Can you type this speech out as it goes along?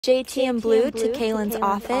JT and Blue to Kaylin's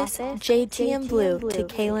office. JT and Blue to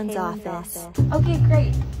Kaylin's office. Okay,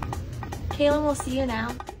 great. Kaylin, we'll see you now.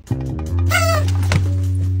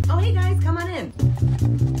 Oh, hey guys, come on in.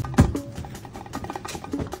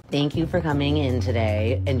 Thank you for coming in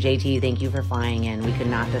today. And JT, thank you for flying in. We could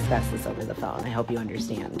not discuss this over the phone. I hope you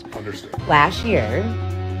understand. Understood. Last year,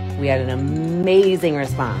 we had an amazing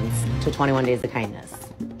response to 21 Days of Kindness.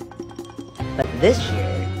 But this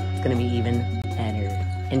year, it's going to be even better.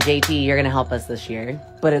 And JT, you're going to help us this year,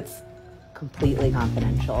 but it's completely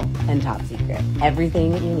confidential and top secret.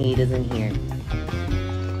 Everything that you need is in here.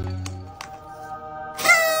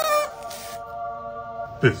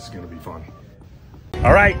 This is going to be fun.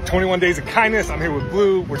 All right, 21 Days of Kindness. I'm here with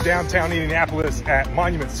Blue. We're downtown Indianapolis at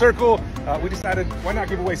Monument Circle. We decided, why not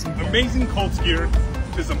give away some amazing Colts gear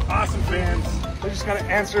to some awesome fans? They just got to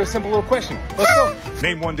answer a simple little question. Let's go.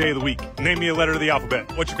 Name one day of the week. Name me a letter of the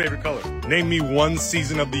alphabet. What's your favorite color? Name me one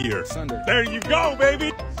season of the year. Sunday. There you go,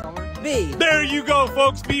 baby. Summer. B. There you go,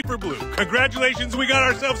 folks. B for Blue. Congratulations, we got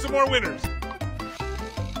ourselves some more winners.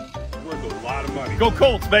 Worth a lot of money. Go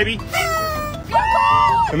Colts, baby.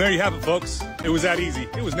 And there you have it, folks. It was that easy.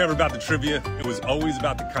 It was never about the trivia. It was always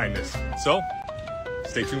about the kindness. So,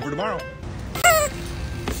 stay tuned for tomorrow.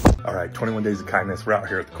 All right, 21 Days of Kindness. We're out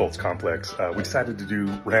here at the Colts complex. We decided to do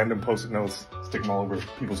random Post-it notes, stick them all over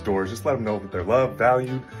people's doors, just let them know that they're loved,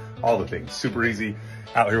 valued, all the things. Super easy.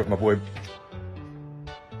 Out here with my boy.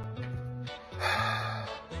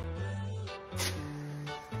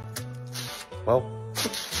 Well,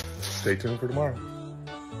 stay tuned for tomorrow.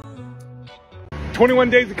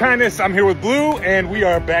 21 Days of Kindness. I'm here with Blue, and we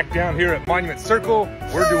are back down here at Monument Circle.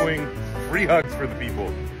 We're doing free hugs for the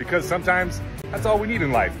people, because sometimes that's all we need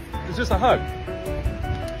in life. It's just a hug.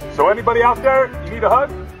 So anybody out there, you need a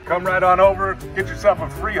hug? Come right on over, get yourself a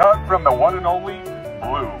free hug from the one and only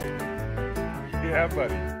Blue. Yeah,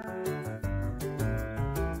 buddy.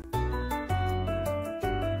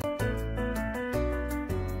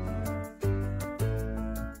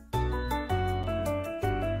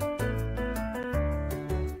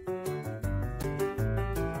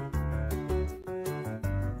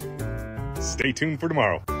 Stay tuned for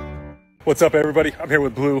tomorrow. What's up, everybody? I'm here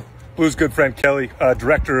with Blue. Blue's good friend Kelly,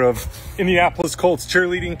 director of Indianapolis Colts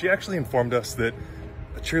cheerleading. She actually informed us that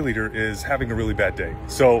a cheerleader is having a really bad day.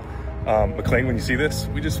 So, McLean, when you see this,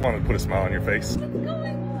 we just want to put a smile on your face. What's going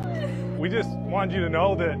on? We just wanted you to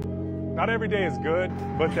know that not every day is good,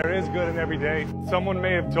 but there is good in every day. Someone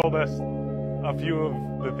may have told us a few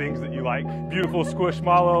of the things that you like. Beautiful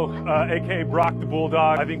Squishmallow, aka Brock the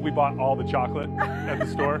Bulldog. I think we bought all the chocolate at the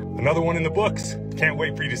store. Another one in the books. Can't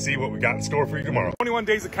wait for you to see what we got in store for you tomorrow. 21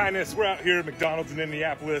 Days of Kindness. We're out here at McDonald's in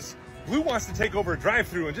Indianapolis. Blue wants to take over a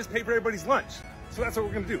drive-thru and just pay for everybody's lunch. So that's what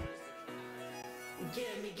we're gonna do. Give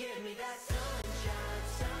me that sunshine,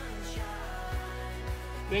 sunshine.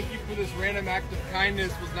 Thank you for this random act of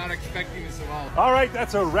kindness. Was not expecting this at all. All right,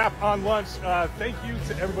 that's a wrap on lunch. Thank you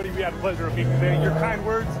to everybody we had the pleasure of meeting today. Your kind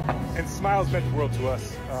words and smiles meant the world to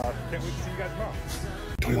us. Can't wait to see you guys tomorrow.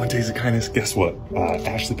 21 Days of Kindness. Guess what?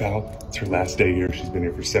 Ashley Powell, it's her last day here. She's been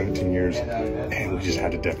here for 17 years, and we just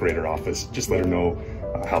had to decorate her office. Just let her know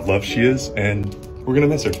how loved she is, and we're gonna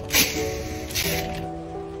miss her.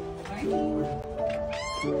 We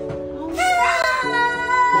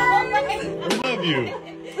love you.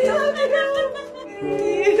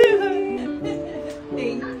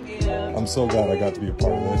 I'm so glad I got to be a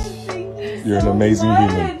part of this. You're an amazing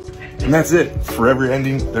human. And that's it. For every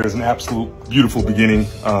ending, there's an absolute beautiful beginning.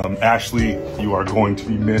 Ashley, you are going to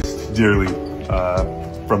be missed dearly.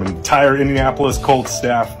 From an entire Indianapolis Colts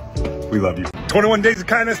staff, we love you. 21 Days of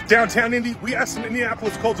Kindness, downtown Indy. We asked some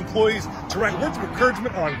Indianapolis Colts employees to write words of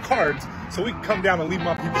encouragement on cards so we can come down and leave them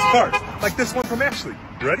on people's cars. Like this one from Ashley.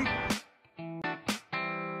 You ready?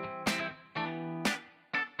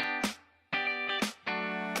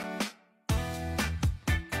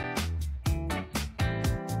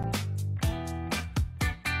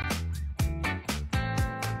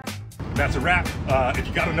 That's a wrap. If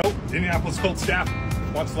you got a note, the Indianapolis Colts staff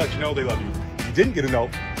wants to let you know they love you. If you didn't get a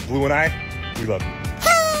note, Blue and I, we love you.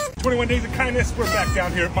 21 Days of Kindness. We're back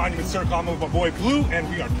down here at Monument Circle. I'm with my boy Blue, and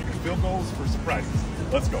we are kicking field goals for surprises.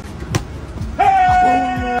 Let's go.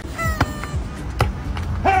 Hey!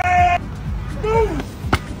 Hey! Move!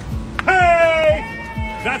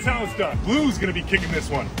 Hey! That's how it's done. Blue's gonna be kicking this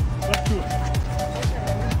one. Let's do it.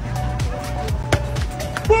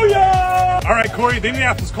 Booyah! All right, Corey, the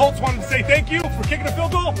Indianapolis Colts wanted to say thank you for kicking a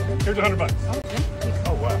field goal. Here's $100. Oh, thank you.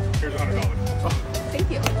 Oh, wow. Here's $100. Oh, thank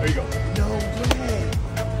you. There you go. No way.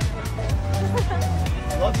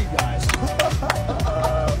 Love you guys.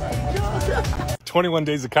 21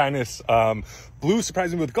 days of kindness. Blue,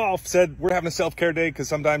 surprising with golf, said we're having a self-care day because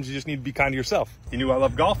sometimes you just need to be kind to yourself. He knew I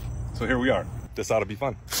love golf, so here we are. This ought to be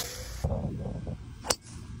fun.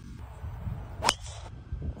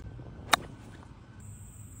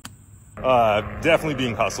 Definitely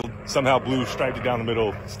being hustled. Somehow Blue striped it down the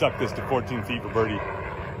middle, stuck this to 14 feet for birdie.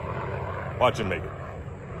 Watch him make it.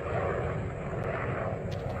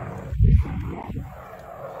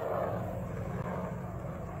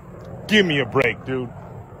 Give me a break, dude.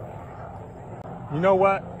 You know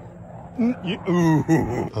what?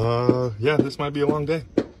 Yeah, this might be a long day.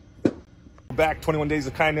 Back 21 Days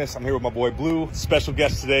of Kindness. I'm here with my boy Blue. Special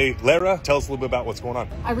guest today, Lara. Tell us a little bit about what's going on.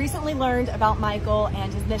 I recently learned about Michael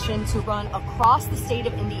and his mission to run across the state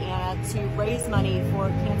of Indiana to raise money for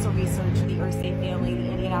cancer research. The Ursay family,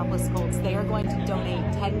 the Indianapolis Colts, they are going to donate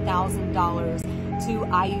 $10,000 to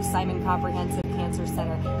IU Simon Comprehensive Cancer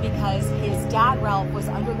Center because his dad, Ralph, was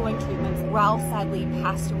undergoing treatments. Ralph sadly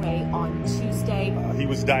passed away on Tuesday. He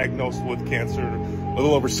was diagnosed with cancer a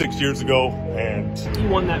little over 6 years ago, and he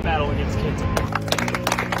won that battle against cancer.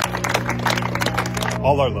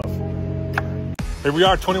 All our love. Here we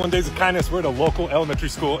are, 21 Days of Kindness. We're at a local elementary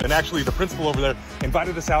school, and actually the principal over there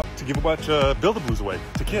invited us out to give a bunch of Build-A-Blues away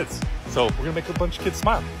to kids. So we're gonna make a bunch of kids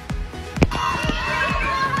smile.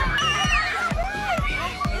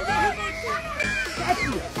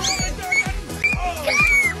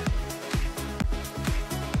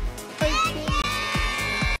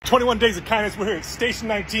 21 Days of Kindness. We're here at Station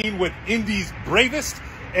 19 with Indy's bravest.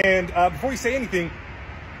 And before we say anything,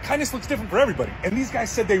 kindness looks different for everybody. And these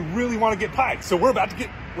guys said they really want to get pie. So we're about to get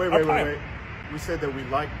Wait. We said that we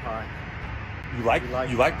like pie. You like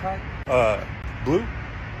pie? Blue?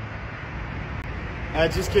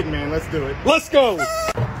 Just kidding, man. Let's do it. Let's go!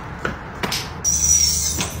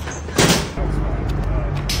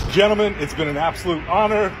 Gentlemen, it's been an absolute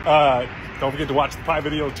honor. Don't forget to watch the pie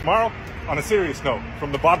video tomorrow. On a serious note,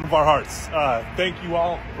 from the bottom of our hearts, thank you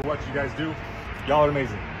all for what you guys do. Y'all are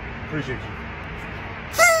amazing. Appreciate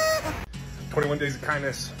you. 21 Days of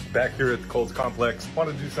Kindness, back here at the Colts complex.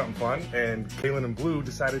 Wanted to do something fun, and Kaylin and Blue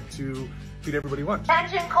decided to feed everybody lunch.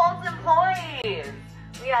 Attention Colts employees!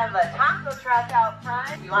 We have a taco truck out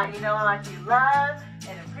front. We want you to know how much we love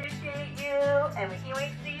and appreciate you, and we can't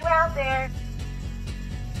wait to see you out there.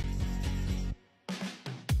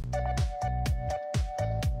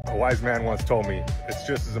 A wise man once told me, it's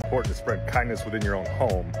just as important to spread kindness within your own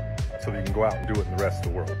home so that you can go out and do it in the rest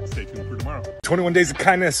of the world. Stay tuned for tomorrow. 21 Days of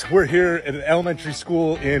Kindness. We're here at an elementary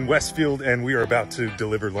school in Westfield, and we are about to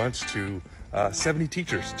deliver lunch to 70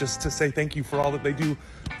 teachers just to say thank you for all that they do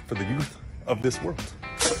for the youth of this world.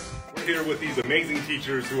 We're here with these amazing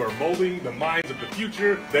teachers who are molding the minds of the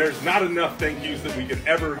future. There's not enough thank yous that we could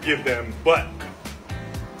ever give them, but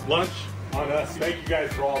lunch on us. Thank you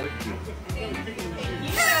guys for all that you do.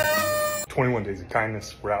 21 Days of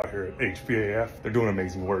Kindness. We're out here at HBAF. They're doing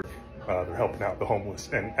amazing work. They're helping out the homeless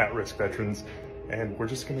and at-risk veterans. And we're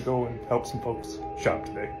just gonna go and help some folks shop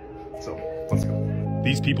today. So let's go.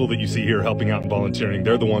 These people that you see here helping out and volunteering,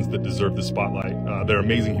 they're the ones that deserve the spotlight. They're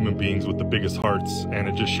amazing human beings with the biggest hearts, and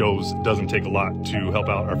it just shows it doesn't take a lot to help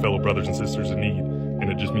out our fellow brothers and sisters in need, and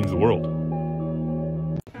it just means the world.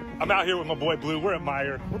 I'm out here with my boy Blue. We're at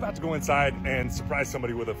Meyer. We're about to go inside and surprise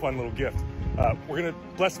somebody with a fun little gift. We're gonna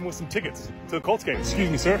bless them with some tickets to the Colts game.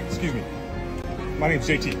 Excuse me, sir. Excuse me. My name's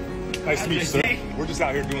JT. Nice to meet you, sir. We're just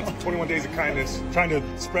out here doing some 21 Days of Kindness, trying to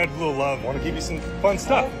spread a little love. Want to give you some fun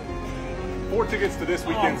stuff. 4 tickets to this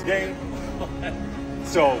weekend's game.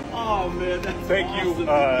 So, man, that's thank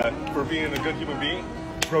awesome. you for being a good human being.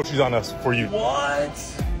 Groceries on us for you.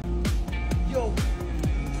 What? Yo.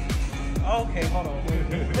 Okay, hold on.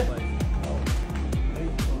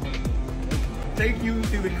 Thank you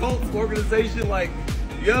to the Colts organization. Like,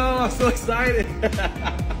 yo, I'm so excited.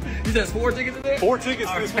 You said 4 tickets in there? 4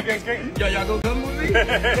 tickets to this weekend's game. Yo, y'all gonna come with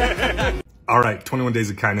me? All right, 21 Days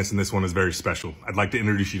of Kindness, and this one is very special. I'd like to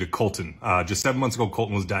introduce you to Colton. Just 7 months ago,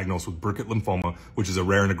 Colton was diagnosed with Burkitt lymphoma, which is a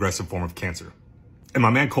rare and aggressive form of cancer. And my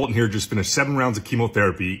man Colton here just finished 7 rounds of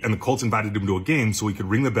chemotherapy, and the Colts invited him to a game so he could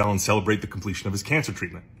ring the bell and celebrate the completion of his cancer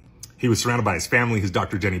treatment. He was surrounded by his family, his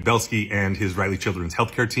Dr. Jenny Belsky, and his Riley Children's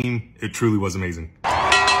healthcare team. It truly was amazing.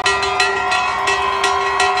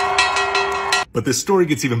 But this story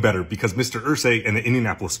gets even better because Mr. Ursay and the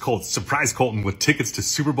Indianapolis Colts surprised Colton with tickets to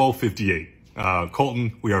Super Bowl 58.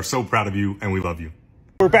 Colton, we are so proud of you and we love you.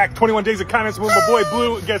 We're back, 21 Days of Kindness with my boy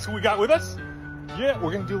Blue. And guess who we got with us? Yeah,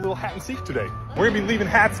 we're gonna do a little hat and seek today. We're gonna be leaving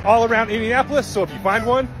hats all around Indianapolis, so if you find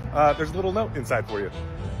one, there's a little note inside for you.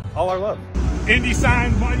 All our love. Indy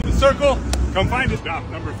sign, Monument Circle. Come find us. Stop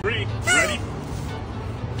number 3. Ready?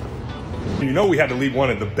 You know we had to leave one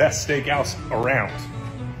of the best steakhouse around,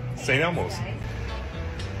 St. Elmo's.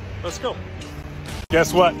 Let's go.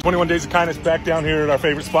 Guess what? 21 Days of Kindness back down here at our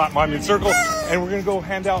favorite spot, Monument Circle, and we're gonna go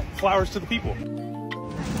hand out flowers to the people.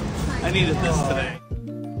 I needed this today.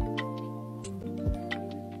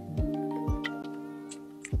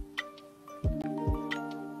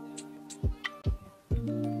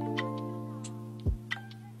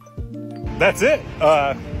 That's it.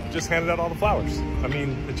 Just handed out all the flowers. I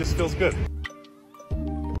mean, it just feels good.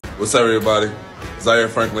 What's up, everybody? Zaire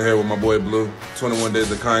Franklin here with my boy Blue. 21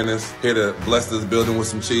 Days of Kindness. Here to bless this building with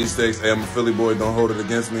some cheesesteaks. Hey, I'm a Philly boy, don't hold it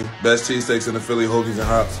against me. Best cheesesteaks in the Philly, Hoagies and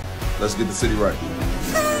Hops. Let's get the city right.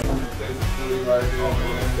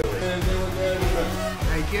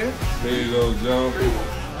 Thank you. There you go, Joe.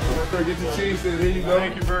 Get the cheesesteak, there you go.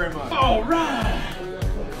 Thank you very much. All right.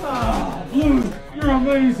 Oh, Blue, you're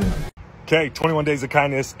amazing. Okay, 21 Days of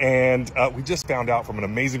Kindness, and we just found out from an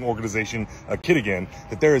amazing organization, Kid Again,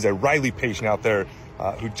 that there is a Riley patient out there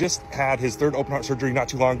who just had his third open heart surgery not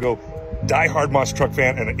too long ago, die-hard monster truck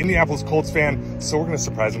fan and an Indianapolis Colts fan, so we're gonna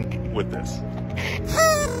surprise him with this.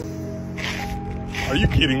 Are you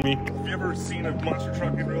kidding me? Have you ever seen a monster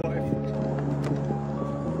truck in real life?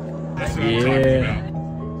 That's what I'm talking about.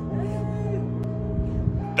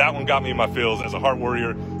 That one got me in my feels as a heart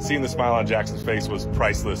warrior. Seeing the smile on Jackson's face was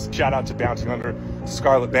priceless. Shout out to Bounty Hunter,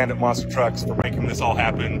 Scarlet Bandit Monster Trucks for making this all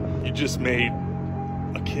happen. You just made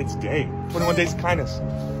a kid's day. 21 Days of Kindness.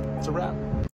 It's a wrap.